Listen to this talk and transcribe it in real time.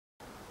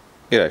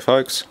G'day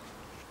folks.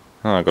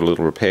 I got a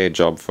little repair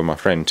job for my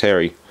friend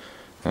Terry,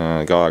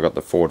 the guy I got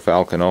the Ford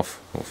Falcon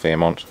off, or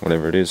Fairmont,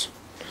 whatever it is.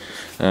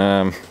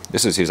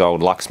 This is his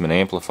old Luxman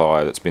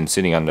amplifier that's been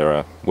sitting under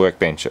a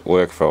workbench at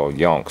work for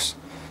yonks.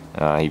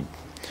 He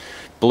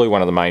blew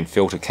one of the main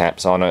filter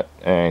caps on it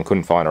and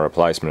couldn't find a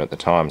replacement at the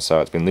time, so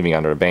it's been living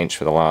under a bench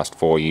for the last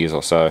 4 years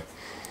or so.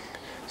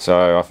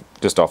 So I've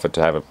just offered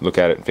to have a look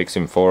at it and fix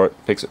it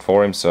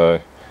for him.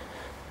 So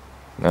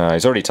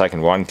he's already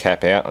taken one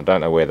cap out. I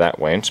don't know where that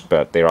went,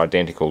 but they're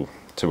identical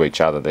to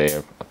each other.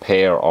 They're a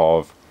pair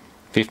of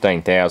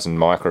 15,000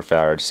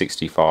 microfarad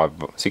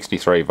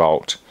 63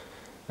 volt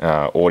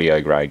audio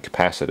grade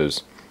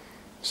capacitors.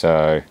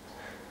 So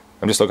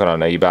I'm just looking on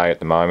eBay at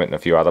the moment and a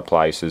few other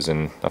places,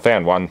 and I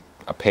found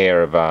a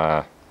pair of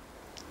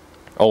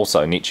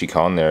also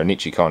Nichicon. They're a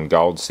Nichicon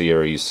Gold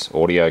Series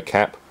audio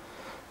cap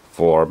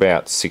for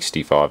about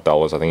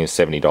 $65. I think it's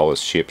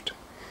 $70 shipped.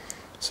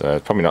 So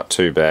it's probably not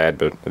too bad,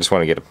 but I just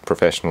want to get a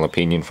professional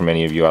opinion from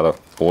any of you other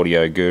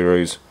audio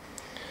gurus.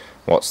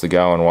 What's the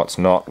go and what's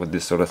not with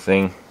this sort of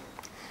thing.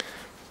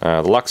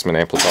 The Luxman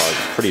amplifier is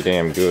pretty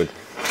damn good.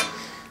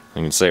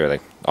 You can see where the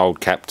old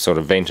cap sort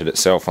of vented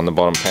itself on the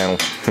bottom panel.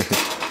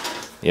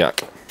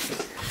 Yuck.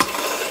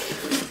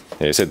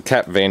 Yeah, it said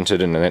cap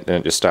vented and then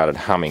it just started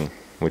humming,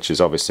 which is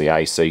obviously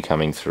AC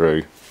coming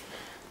through.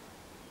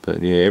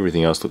 But yeah,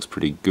 everything else looks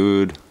pretty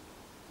good.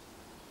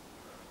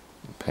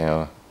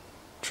 Power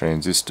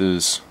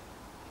transistors,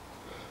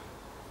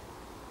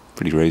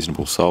 pretty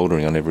reasonable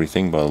soldering on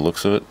everything by the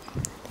looks of it.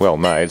 Well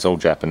made, it's all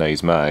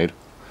Japanese made,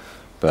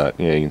 but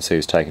yeah, you can see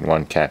it's taken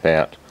one cap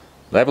out.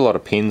 They have a lot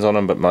of pins on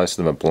them, but most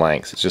of them are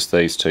blanks. It's just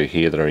these two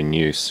here that are in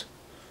use.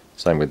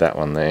 Same with that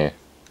one there.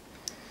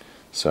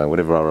 So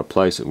whatever I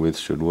replace it with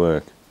should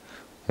work.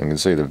 And you can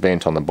see the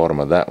vent on the bottom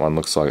of that one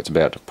looks like it's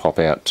about to pop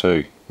out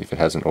too, if it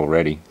hasn't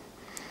already.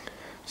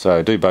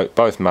 So do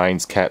both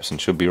mains caps and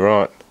should be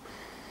right.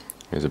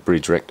 There's a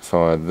bridge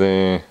rectifier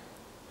there.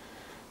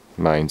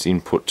 Mains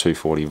input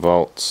 240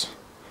 volts.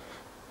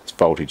 It's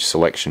voltage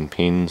selection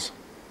pins.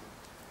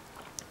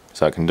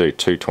 So it can do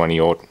 220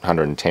 or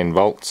 110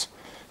 volts.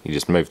 You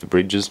just move the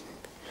bridges.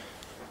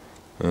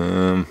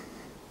 Yeah,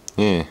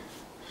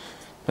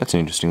 that's an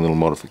interesting little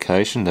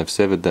modification. They've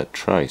severed that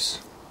trace.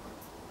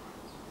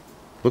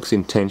 Looks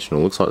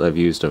intentional. Looks like they've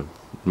used a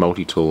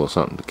multi-tool or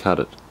something to cut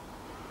it.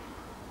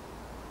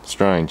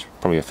 Strange,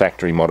 probably a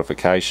factory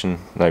modification.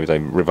 Maybe they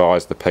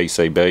revised the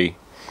PCB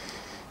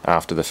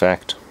after the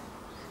fact.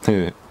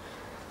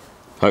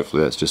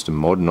 Hopefully that's just a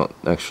mod, not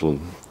actual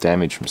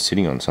damage from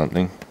sitting on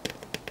something.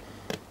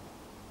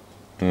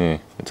 Yeah,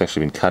 it's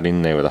actually been cut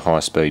in there with a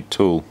high-speed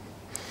tool.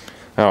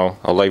 Oh,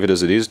 I'll leave it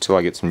as it is till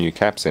I get some new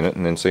caps in it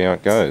and then see how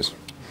it goes.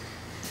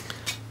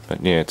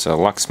 But yeah, it's a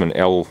Luxman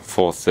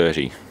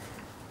L-430.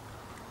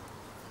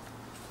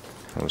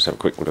 I'll just have a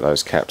quick look at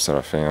those caps that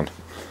I found.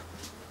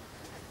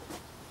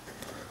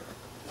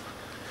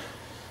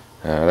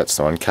 That's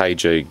the one,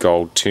 KG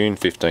Gold Tune,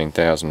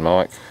 15,000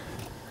 mic.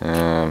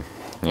 Yeah,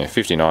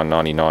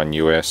 $59.99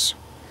 US.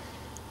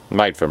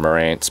 Made for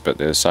Marantz, but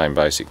they're the same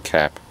basic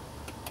cap.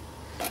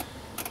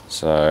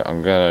 So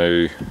I'm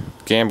going to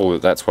gamble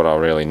that that's what I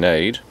really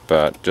need,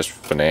 but just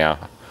for now,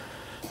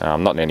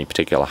 I'm not in any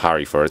particular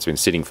hurry for it. It's been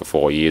sitting for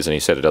 4 years, and he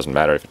said it doesn't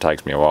matter if it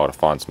takes me a while to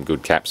find some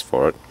good caps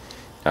for it.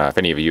 If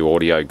any of you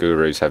audio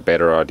gurus have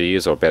better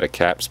ideas or better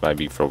caps,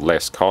 maybe for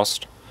less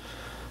cost,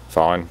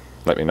 fine,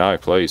 let me know,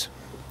 please.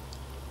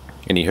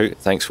 Anywho,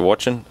 thanks for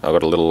watching. I've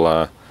got a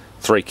little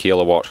 3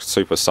 kilowatt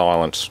super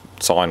silent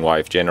sine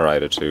wave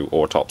generator to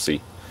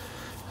autopsy.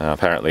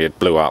 Apparently it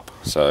blew up,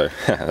 so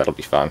that'll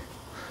be fun.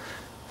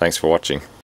 Thanks for watching.